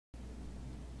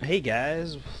Hey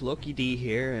guys, Loki D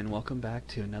here, and welcome back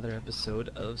to another episode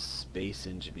of Space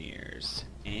Engineers.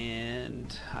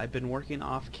 And I've been working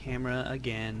off camera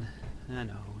again. I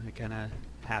know, it kind of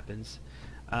happens.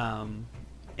 Um,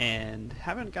 and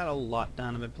haven't got a lot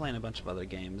done. I've been playing a bunch of other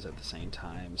games at the same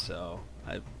time, so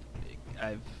I've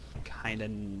kind of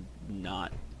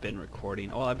not been recording.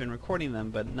 Well, I've been recording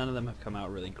them, but none of them have come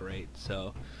out really great,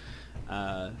 so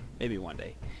maybe one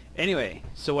day. Anyway,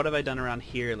 so what have I done around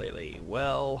here lately?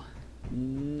 Well,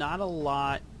 not a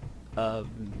lot of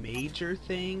major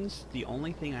things. The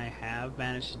only thing I have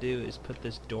managed to do is put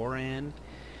this door in,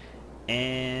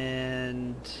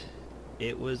 and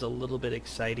it was a little bit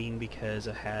exciting because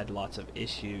I had lots of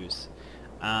issues,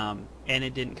 and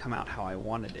it didn't come out how I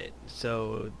wanted it.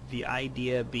 So the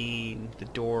idea being the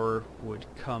door would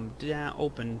come down,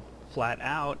 open flat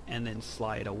out, and then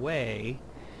slide away.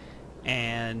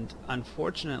 And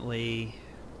unfortunately,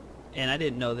 and I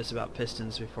didn't know this about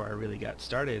pistons before I really got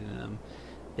started in them,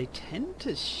 they tend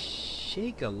to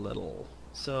shake a little.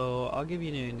 So I'll give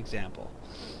you an example,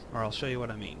 or I'll show you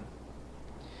what I mean.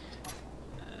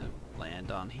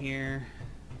 Land on here,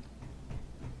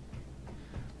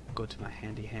 go to my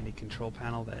handy control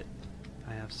panel that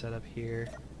I have set up here.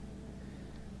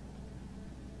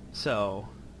 So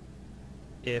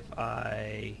if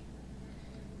I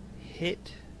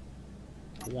hit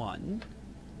 1,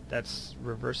 that's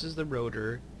reverses the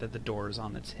rotor that the door is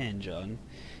on its hinge on,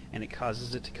 and it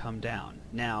causes it to come down.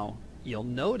 Now you'll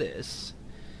notice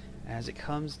as it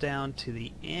comes down to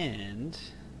the end,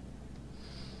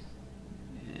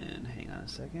 and hang on a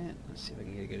second, let's see if I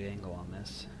can get a good angle on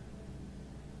this.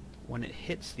 When it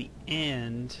hits the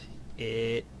end,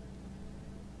 it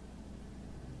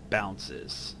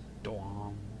bounces,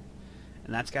 and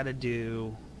that's got to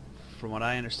do, from what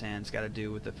I understand, it's got to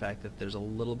do with the fact that there's a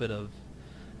little bit of,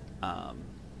 I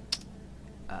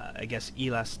guess,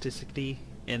 elasticity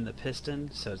in the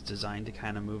piston, so it's designed to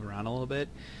kind of move around a little bit.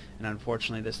 And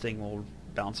unfortunately, this thing will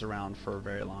bounce around for a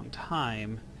very long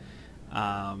time.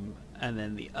 And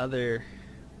then the other,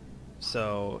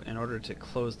 so in order to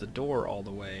close the door all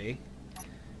the way,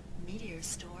 Meteor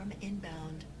storm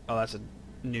inbound. Oh, that's a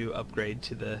new upgrade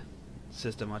to the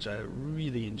system, which I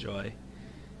really enjoy.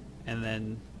 And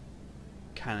then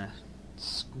kind of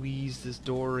squeeze this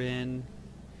door in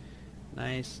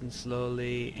nice and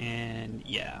slowly, and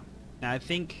yeah. Now I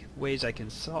think ways I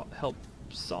can help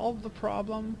solve the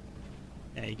problem.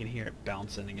 Yeah, you can hear it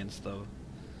bouncing against the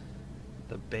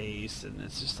base, and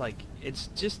it's just like, it's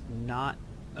just not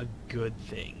a good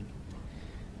thing.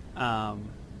 And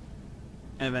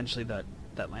eventually that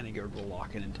landing gear will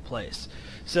lock it into place.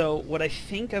 So what I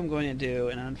think I'm going to do,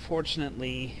 and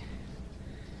unfortunately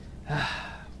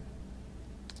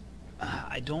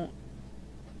I don't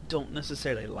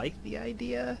necessarily like the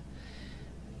idea,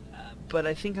 but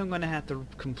I think I'm going to have to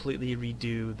completely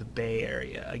redo the Bay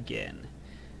Area again.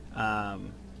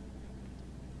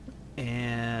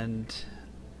 And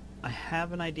I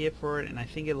have an idea for it, and I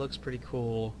think it looks pretty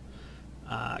cool.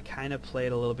 Kind of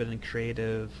played a little bit in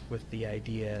creative with the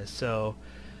idea. So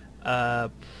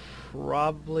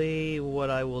probably what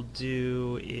I will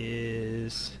do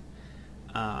is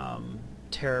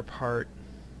tear apart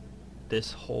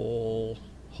this whole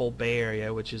Bay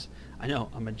Area, which is, I know,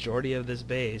 a majority of this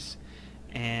base,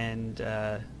 and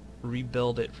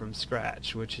rebuild it from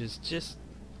scratch, which is just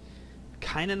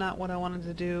kind of not what I wanted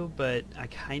to do, but I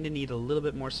kind of need a little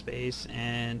bit more space,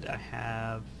 and I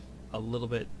have a little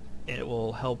bit, it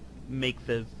will help make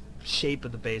the shape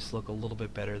of the base look a little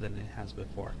bit better than it has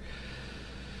before.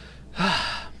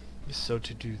 So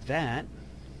to do that,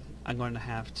 I'm going to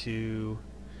have to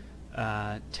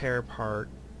tear apart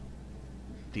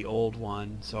the old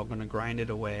one, so I'm going to grind it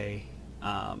away.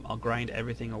 I'll grind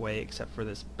everything away except for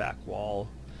this back wall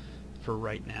for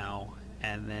right now,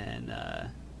 and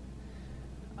then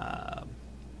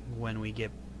when we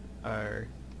get our,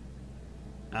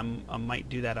 I might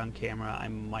do that on camera, I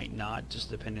might not, just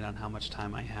depending on how much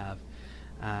time I have.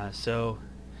 So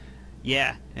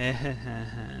yeah,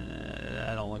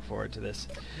 I don't look forward to this.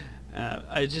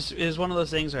 It was one of those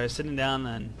things where I was sitting down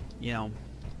and, you know,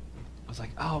 I was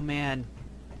like, oh man,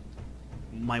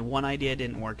 my one idea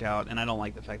didn't work out, and I don't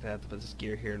like the fact that I have to put this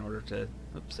gear here in order to,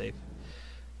 oops, save.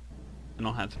 I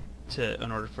don't have to,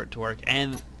 in order for it to work.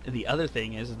 And the other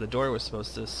thing is the door was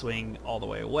supposed to swing all the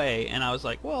way away, and I was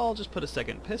like, well, I'll just put a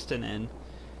second piston in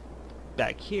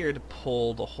back here to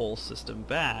pull the whole system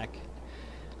back.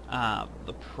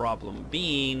 The problem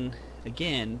being,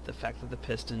 again, the fact that the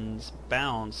pistons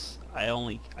bounce, I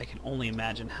can only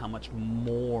imagine how much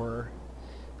more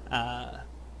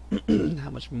how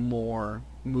much more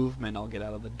movement I'll get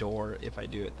out of the door if I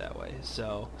do it that way.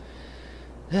 So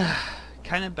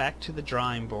kind of back to the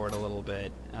drawing board a little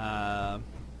bit.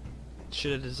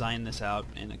 Should have designed this out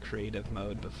in a creative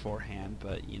mode beforehand,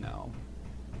 but you know,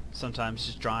 sometimes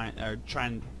just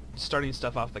starting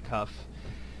stuff off the cuff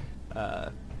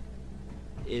I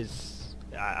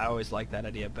always like that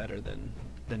idea better than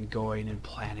going and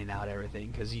planning out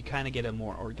everything, because you kind of get a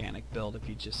more organic build if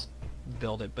you just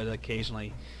build it. But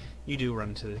occasionally you do run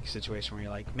into the situation where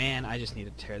you're like, man, I just need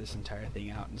to tear this entire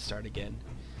thing out and start again.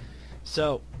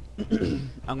 So I'm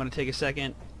going to take a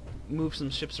second, move some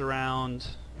ships around,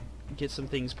 get some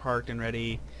things parked and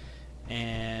ready,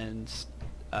 and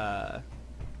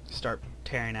start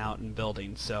tearing out and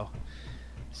building. So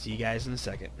see you guys in a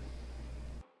second.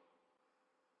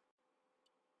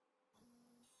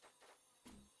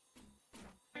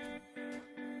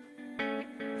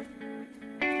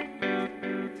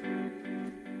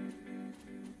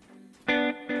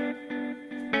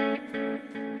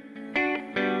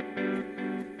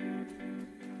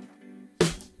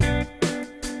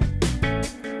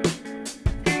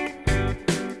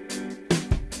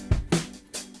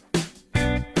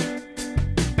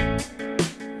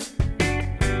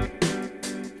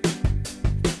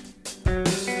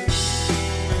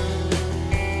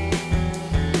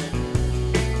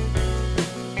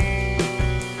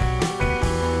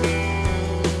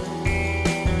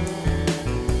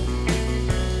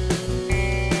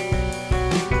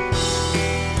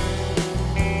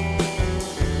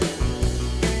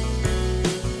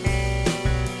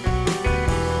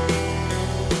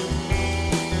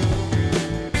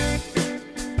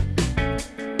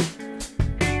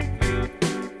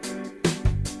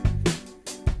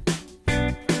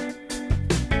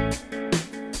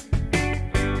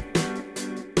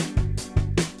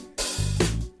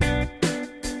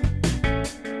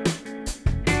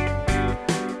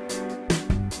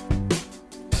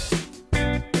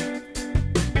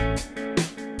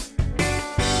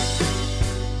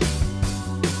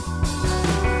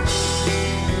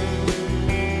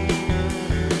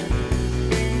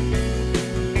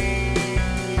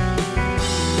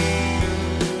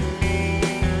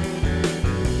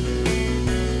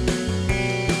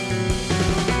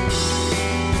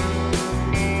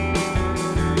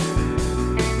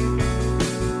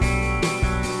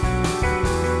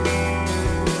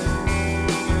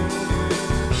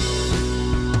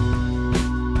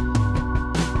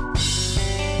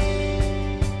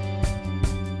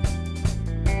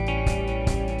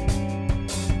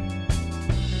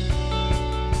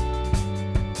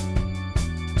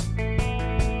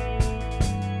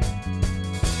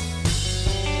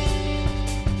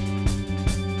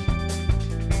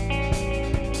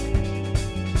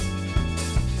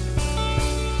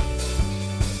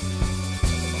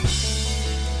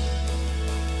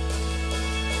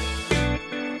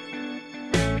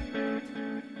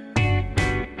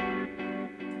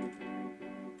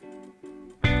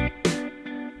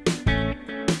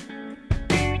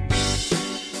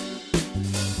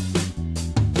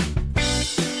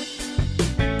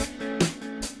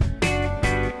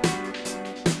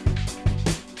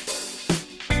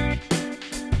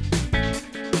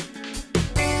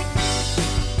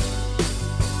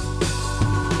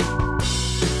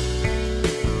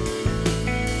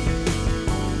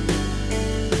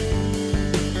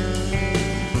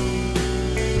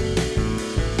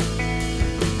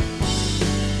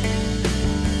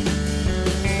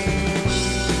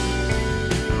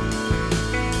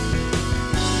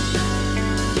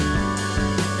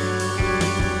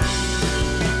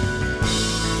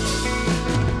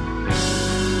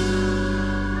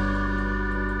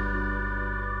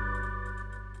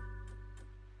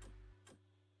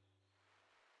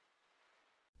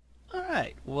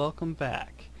 Alright, welcome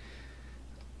back.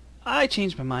 I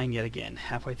changed my mind yet again.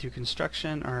 Halfway through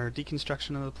construction, or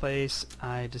deconstruction of the place,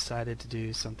 I decided to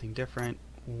do something different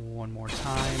one more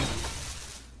time.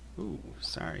 Ooh,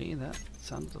 sorry, that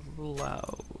sounded a little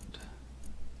loud.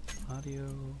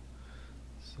 Audio,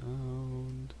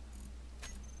 sound.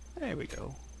 There we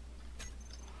go.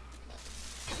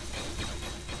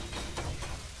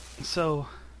 So,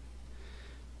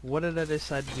 what did I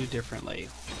decide to do differently?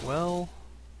 Well,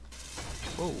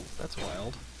 whoa, that's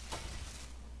wild.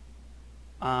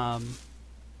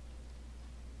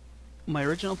 My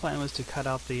original plan was to cut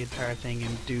out the entire thing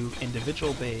and do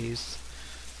individual bays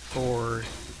for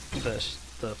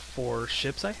the 4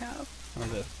 ships I have, or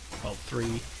the, well,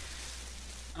 3.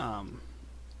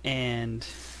 And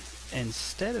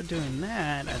instead of doing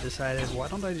that, I decided, why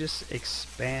don't I just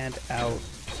expand out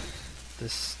the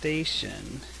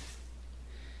station?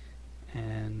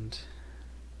 And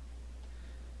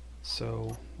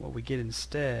so what we get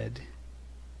instead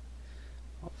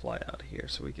I'll fly out here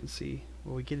so we can see.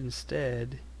 What we get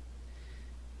instead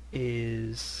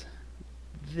is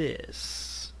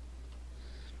this.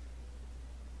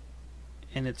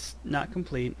 And it's not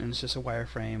complete, and it's just a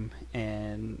wireframe,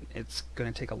 and it's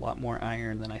going to take a lot more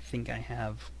iron than I think I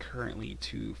have currently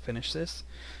to finish this,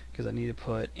 because I need to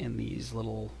put in these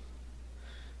little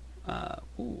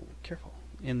ooh, careful,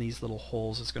 in these little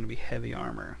holes is going to be heavy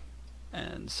armor.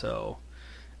 And so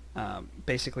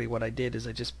basically what I did is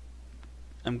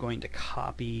I'm going to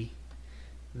copy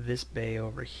this bay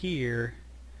over here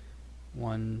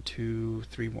 1, 2,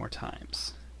 3 more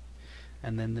times,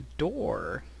 and then the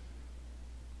door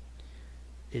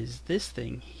is this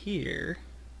thing here.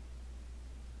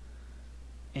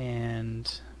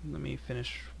 And let me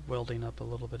finish welding up a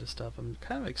little bit of stuff. I'm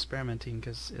kind of experimenting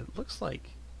because it looks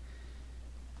like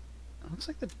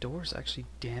the door's actually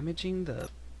damaging the...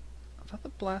 I thought the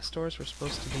blast doors were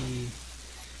supposed to be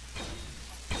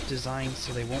designed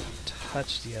so they won't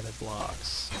touch the other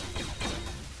blocks.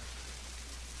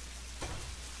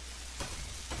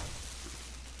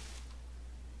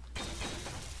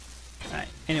 Alright,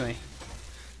 anyway.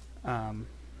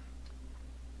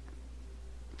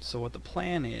 So what the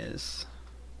plan is...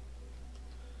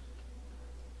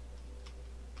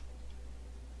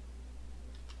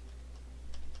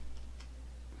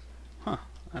 Huh,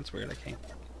 that's weird, I can't...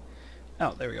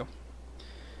 Oh, there we go.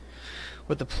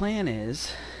 What the plan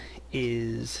is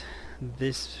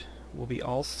this will be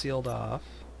all sealed off.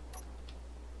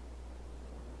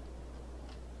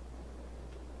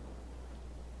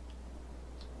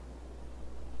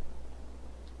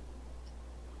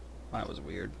 That was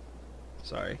weird.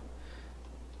 Sorry.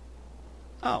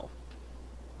 Oh.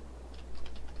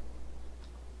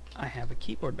 I have a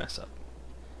keyboard mess up.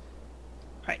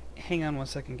 Alright, hang on one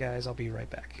second, guys. I'll be right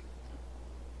back.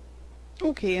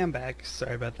 Okay, I'm back.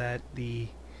 Sorry about that.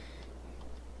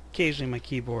 Occasionally my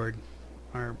keyboard,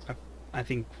 or I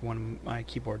think one of my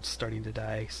keyboards starting to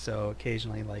die, so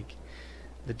occasionally like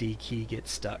the D key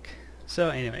gets stuck. So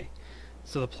anyway,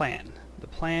 so the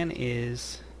plan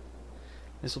is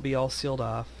this will be all sealed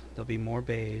off. There'll be more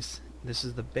bays. This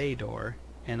is the bay door,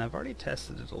 and I've already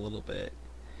tested it a little bit,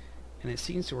 and it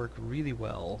seems to work really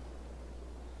well.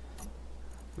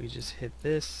 We just hit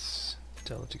this,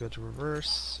 tell it to go to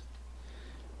reverse.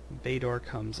 Bay door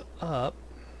comes up.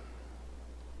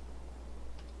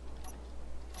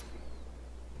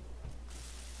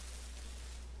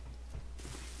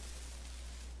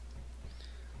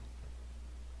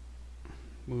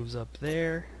 Moves up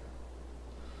there.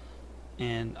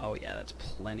 And oh yeah, that's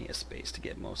plenty of space to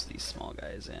get most of these small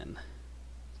guys in.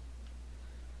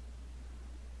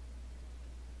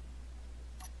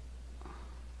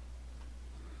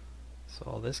 So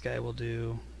all this guy will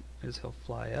do is he'll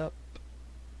fly up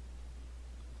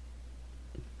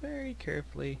very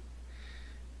carefully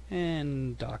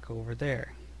and dock over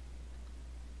there.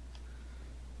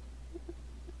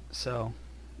 So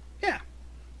yeah,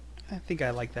 I think I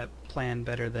like that plan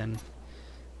better than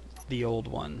the old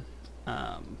one.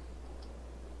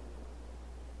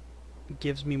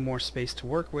 Gives me more space to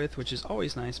work with, which is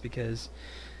always nice, because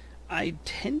I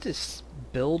tend to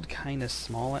build kind of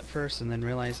small at first and then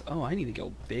realize, oh, I need to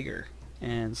go bigger.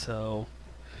 And so,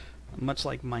 much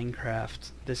like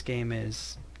Minecraft, this game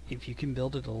is, if you can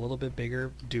build it a little bit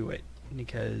bigger, do it,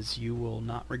 because you will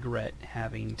not regret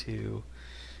having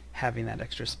that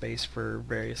extra space for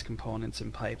various components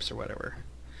and pipes or whatever.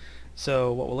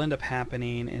 So what will end up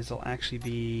happening is there'll actually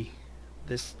be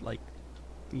this, like,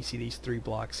 you see these 3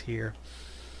 blocks here.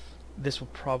 This will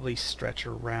probably stretch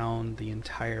around the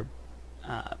entire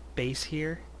base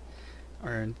here,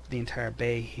 or the entire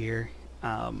bay here,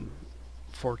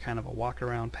 for kind of a walk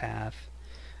around path.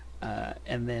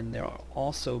 And then there will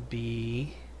also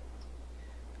be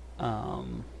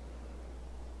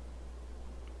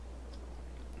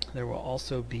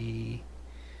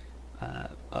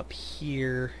up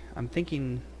here, I'm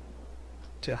thinking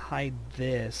to hide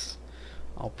this,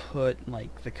 I'll put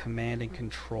like the command and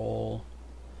control,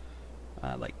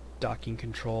 like docking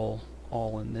control,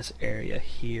 all in this area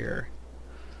here,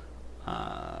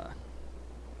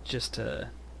 just to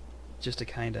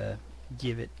kind of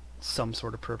give it some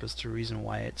sort of purpose, to reason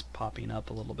why it's popping up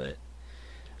a little bit.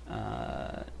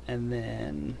 And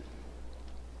then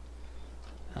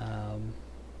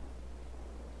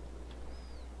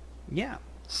yeah,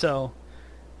 so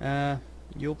I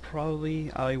will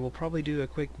probably do a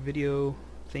quick video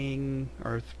thing,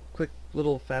 or quick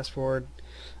little fast forward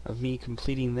of me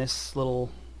completing this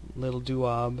little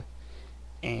doob,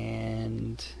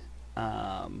 and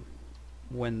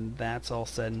when that's all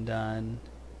said and done,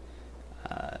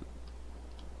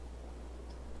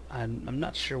 I'm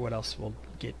not sure what else we'll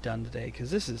get done today, because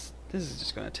this is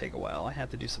just going to take a while. I have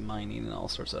to do some mining and all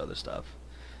sorts of other stuff.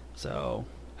 So,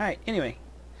 alright, anyway.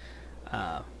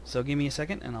 So give me a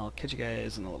second and I'll catch you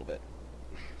guys in a little bit.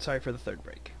 Sorry for the third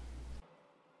break.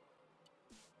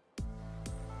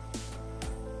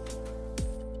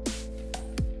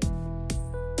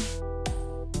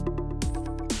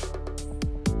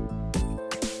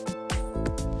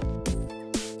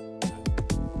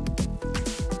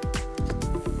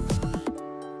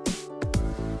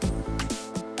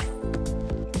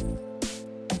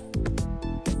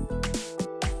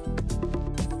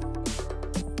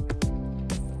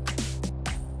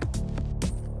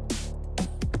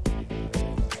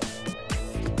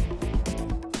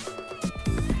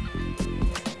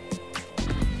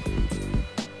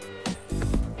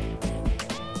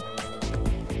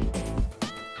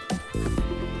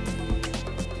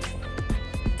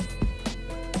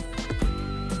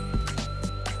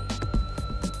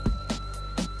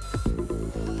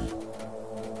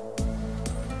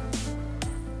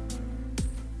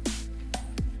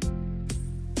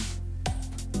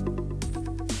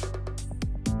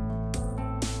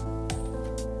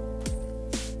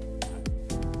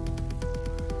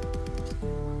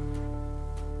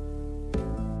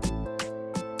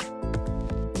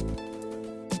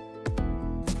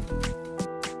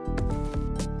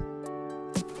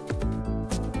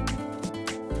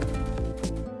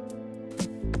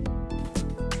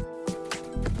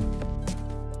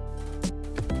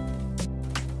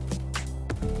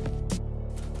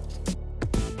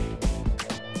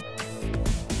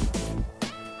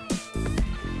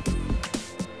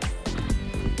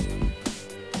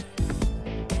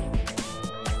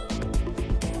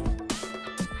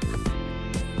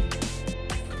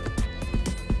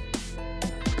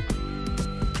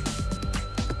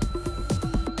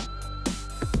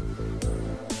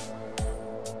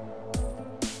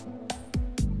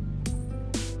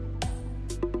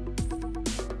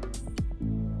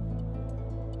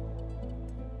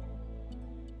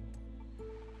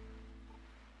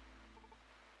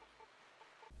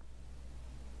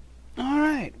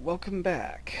 Alright, welcome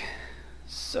back.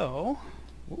 So,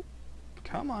 whoop,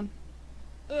 come on.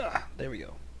 Ugh, there we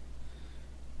go.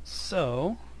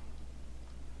 So,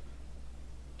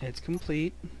 it's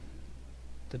complete.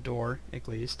 The door, at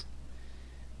least.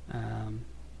 And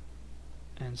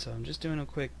so I'm just doing a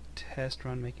quick test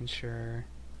run, making sure,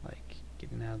 like,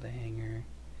 getting out of the hangar.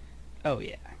 Oh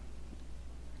yeah.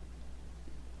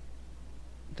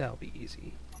 That'll be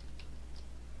easy.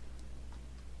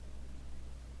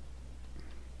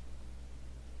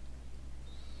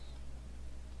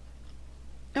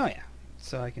 Oh yeah,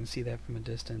 so I can see that from a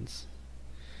distance.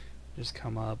 Just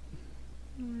come up.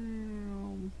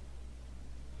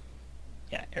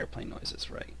 Yeah, airplane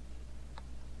noises, right.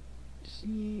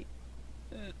 See,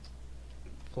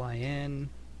 fly in.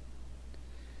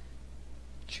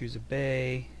 Choose a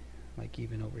bay. Like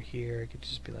even over here, it could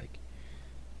just be like,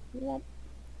 whoop,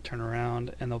 turn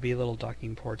around, and there'll be little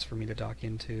docking ports for me to dock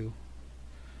into.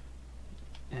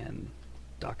 And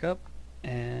dock up,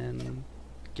 and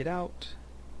get out.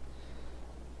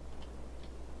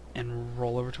 And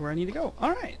roll over to where I need to go.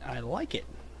 Alright, I like it.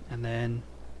 And then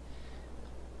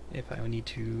if I need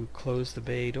to close the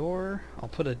bay door, I'll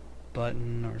put a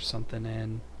button or something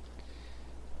in.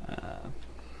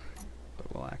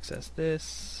 But we'll access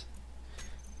this.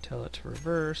 Tell it to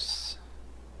reverse.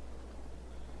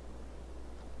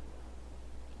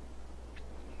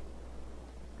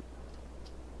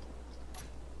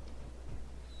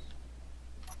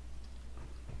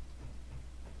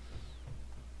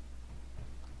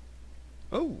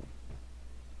 Oh!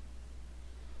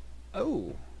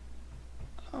 Oh!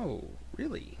 Oh,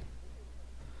 really?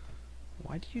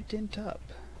 Why do you dent up?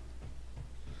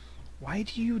 Why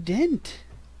do you dent?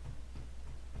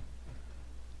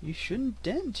 You shouldn't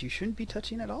dent. You shouldn't be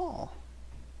touching at all.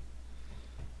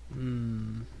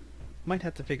 Might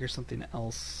have to figure something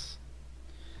else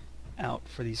out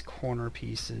for these corner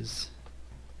pieces.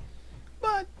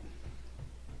 But,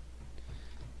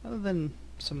 other than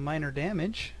some minor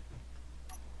damage,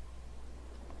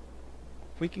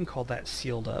 we can call that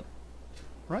sealed up,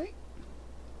 right?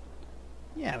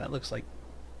 Yeah, that looks like...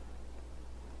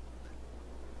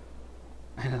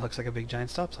 And it looks like a big giant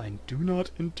stop sign. Do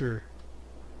not enter.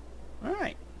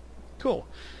 Alright, cool.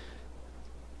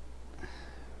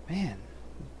 Man,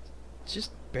 it just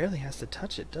barely has to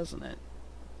touch it, doesn't it?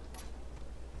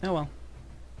 Oh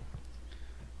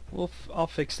well. I'll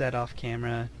fix that off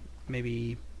camera.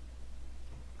 Maybe...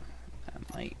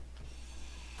 I might...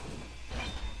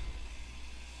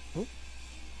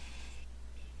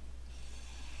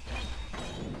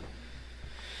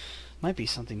 Might be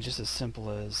something just as simple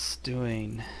as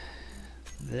doing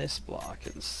this block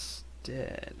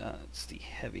instead. It's the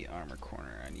heavy armor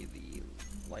corner. I need the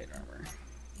light armor.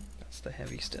 That's the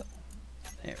heavy still.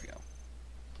 There we go.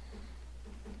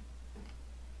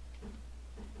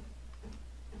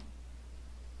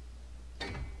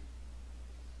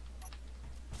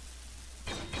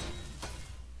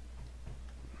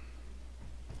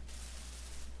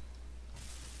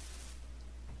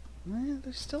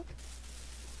 There's still...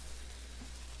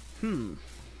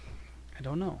 I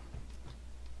don't know.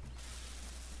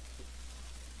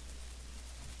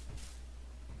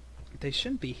 They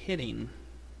shouldn't be hitting.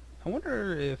 I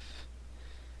wonder if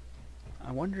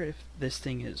this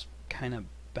thing is kind of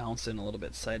bouncing a little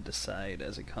bit side to side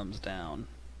as it comes down.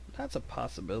 That's a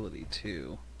possibility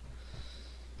too.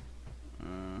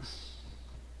 I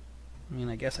mean,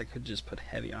 I guess I could just put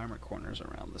heavy armor corners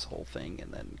around this whole thing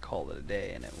and then call it a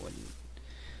day, and it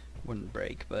wouldn't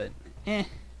break. But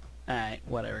alright,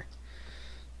 whatever.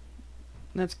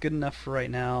 That's good enough for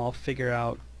right now. I'll figure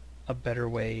out a better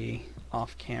way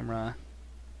off camera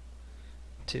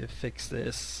to fix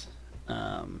this.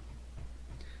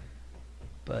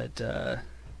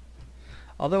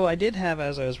 Although I did have,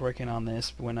 as I was working on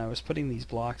this, when I was putting these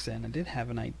blocks in, I did have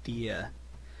an idea.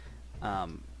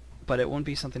 But it won't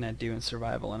be something I'd do in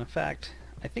survival. And in fact,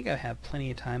 I think I have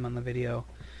plenty of time on the video.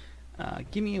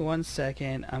 Give me 1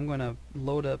 second. I'm gonna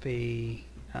load up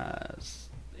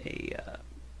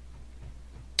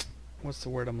what's the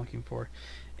word I'm looking for?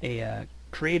 A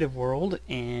creative world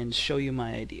and show you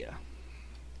my idea.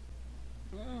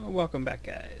 Welcome back,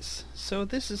 guys. So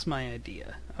this is my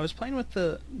idea. I was playing with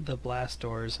the blast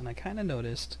doors, and I kind of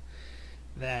noticed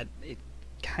that it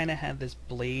kind of had this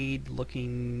blade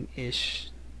looking ish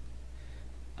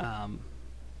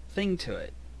thing to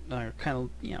it, or kind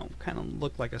of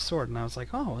looked like a sword. And I was like,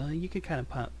 oh well, you could kind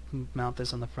of mount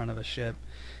this on the front of a ship.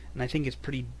 And I think it's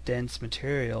pretty dense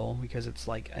material because it's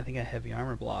like, I think, a heavy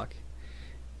armor block.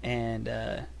 And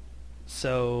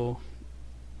so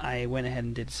I went ahead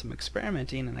and did some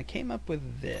experimenting, and I came up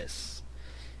with this.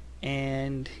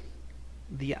 And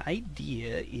the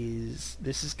idea is,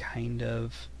 this is kind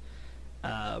of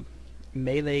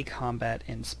melee combat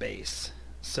in space.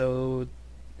 So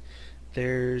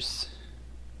there's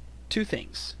two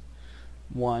things.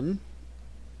 One,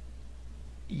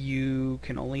 you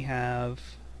can only have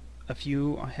a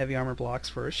few heavy armor blocks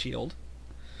for a shield.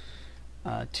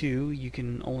 Two, you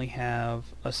can only have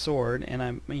a sword,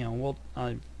 and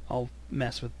I'll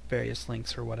mess with various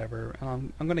links or whatever.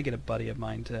 I'm going to get a buddy of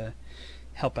mine to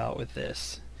help out with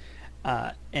this.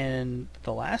 And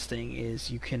the last thing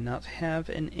is, you cannot have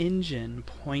an engine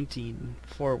pointing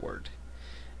forward.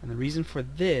 And the reason for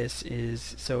this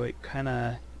is so you kind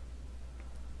of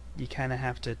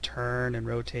have to turn and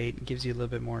rotate. It gives you a little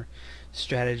bit more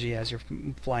strategy as you're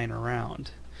flying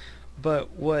around.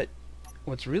 But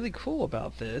what's really cool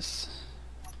about this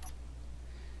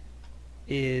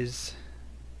is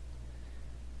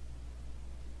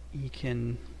you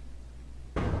can,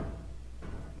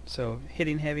 so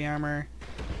hitting heavy armor,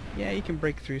 yeah, you can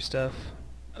break through stuff.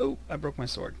 Oh, I broke my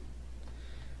sword.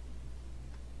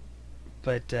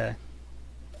 But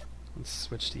let's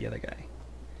switch to the other guy.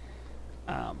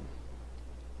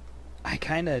 I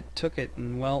kind of took it,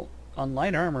 and well, on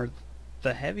light armor,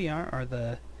 the heavy armor, or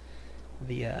the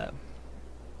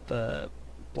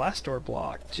blast door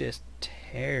block just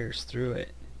tears through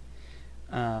it.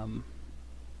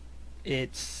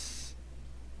 It's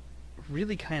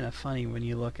really kind of funny when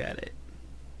you look at it.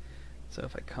 So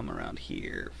if I come around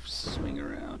here, swing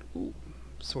around, ooh,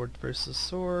 sword versus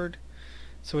sword.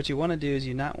 So what you want to do is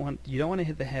you don't want to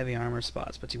hit the heavy armor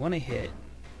spots, but you want to hit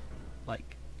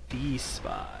like these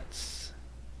spots.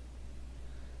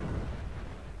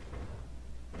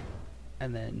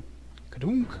 And then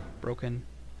kadunk, broken.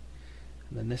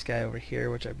 And then this guy over here,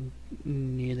 which I've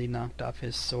nearly knocked off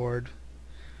his sword,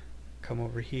 come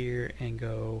over here and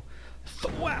go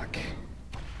thwack.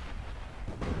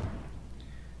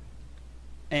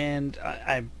 And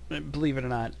I believe it or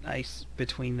not,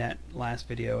 between that last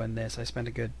video and this, I spent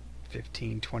a good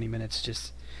 15-20 minutes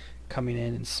just coming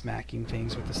in and smacking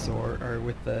things with the sword, or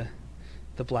with the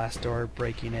blast door,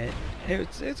 breaking it.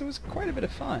 It was quite a bit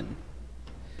of fun.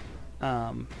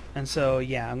 And so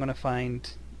yeah,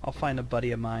 I'll find a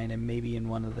buddy of mine, and maybe in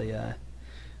one of the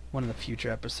future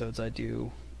episodes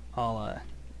I'll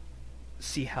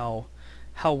see how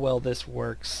well this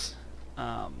works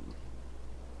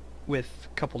with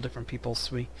a couple different people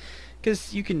swing,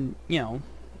 because you can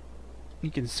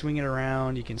swing it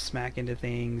around, you can smack into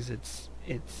things. It's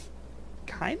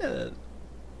kind of,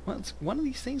 well, it's one of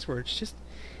these things where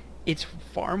it's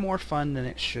far more fun than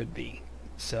it should be.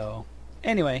 So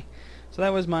Anyway, so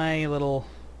that was my little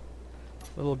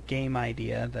game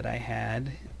idea that I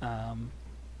had.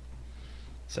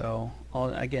 So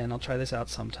I'll try this out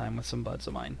sometime with some buds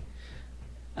of mine.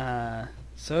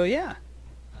 So yeah,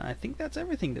 I think that's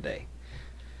everything today.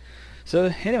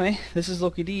 So anyway, this is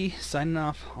Loki D signing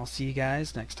off. I'll see you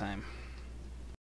guys next time.